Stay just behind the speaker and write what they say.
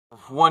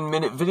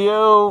1-minute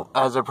video,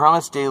 as I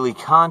promised, daily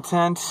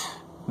content.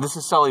 This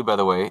is Sully, by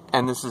the way,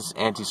 and this is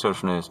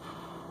Anti-Social News,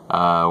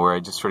 where I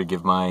just sort of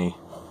give my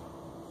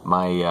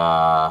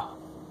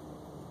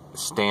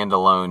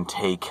standalone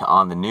take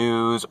on the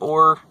news,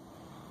 or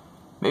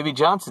maybe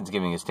Johnson's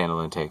giving a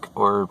standalone take,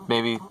 or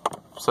maybe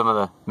some of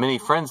the many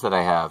friends that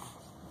I have,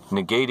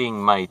 negating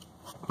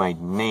my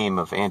name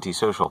of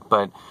antisocial.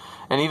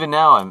 And even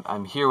now,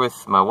 I'm here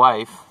with my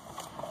wife,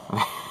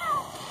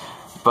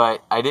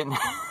 but I didn't.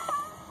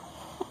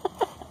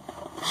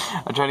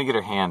 I'm trying to get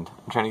her hand.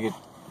 I'm trying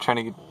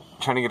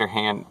to get her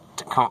hand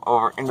to come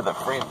over into the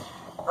frame.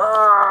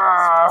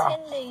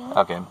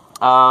 Okay.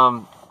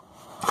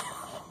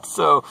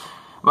 So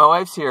my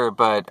wife's here,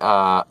 but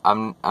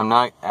I'm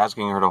not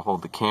asking her to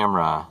hold the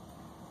camera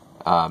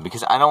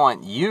because I don't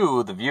want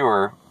you, the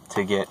viewer,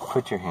 to get.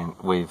 Put your hand.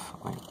 Wave.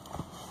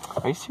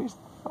 Are you serious?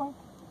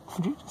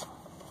 Would you just?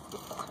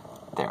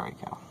 There we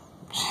go.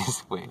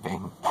 She's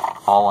waving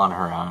all on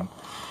her own.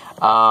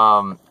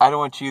 I don't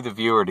want you, the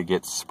viewer, to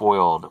get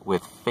spoiled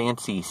with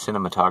fancy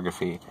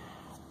cinematography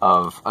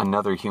of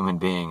another human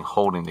being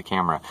holding the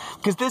camera.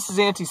 Because this is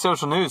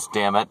Anti-Social News,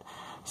 damn it.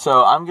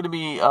 So I'm going to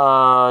be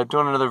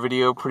doing another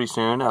video pretty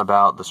soon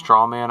about the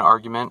straw man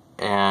argument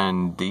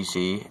in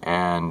DC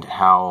and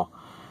how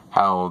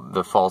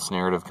the false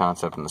narrative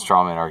concept and the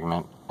straw man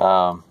argument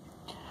are,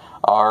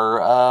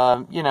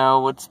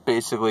 what's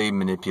basically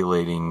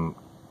manipulating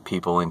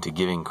people into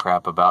giving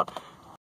crap about